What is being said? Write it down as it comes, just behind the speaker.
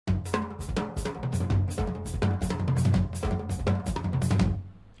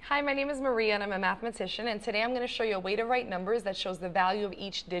Hi, my name is Maria and I'm a mathematician, and today I'm going to show you a way to write numbers that shows the value of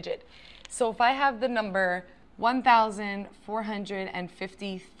each digit. So if I have the number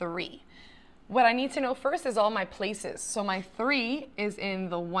 1,453, what I need to know first is all my places. So my 3 is in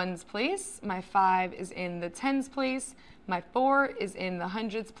the ones place, my 5 is in the tens place, my 4 is in the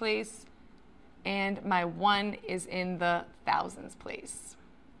hundreds place, and my 1 is in the thousands place.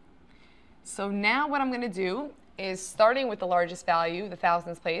 So now what I'm going to do is, starting with the largest value, the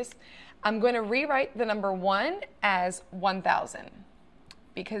thousands place, I'm going to rewrite the number 1 as 1,000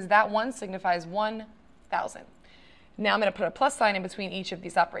 because that 1 signifies 1,000. Now I'm going to put a plus sign in between each of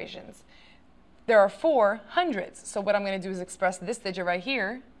these operations. There are 4 hundreds, so what I'm going to do is express this digit right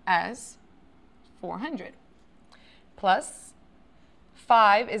here as 400. Plus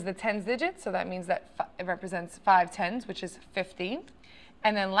 5 is the tens digit, so that means that it represents 5 tens, which is 50.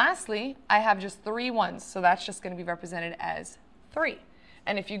 And then lastly, I have just 3 ones, so that's just going to be represented as 3.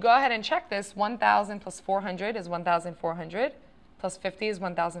 And if you go ahead and check this, 1,000 plus 400 is 1,400, plus 50 is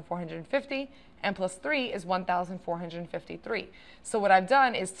 1,450, and plus 3 is 1,453. So what I've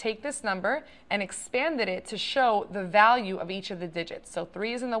done is take this number and expanded it to show the value of each of the digits. So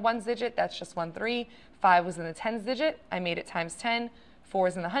 3 is in the ones digit, that's just 1 3. 5 was in the tens digit, I made it times 10. 4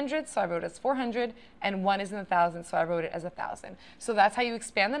 is in the hundreds, so I wrote it as 400, and 1 is in the thousands, so I wrote it as 1,000. So that's how you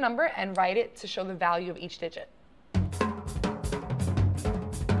expand the number and write it to show the value of each digit.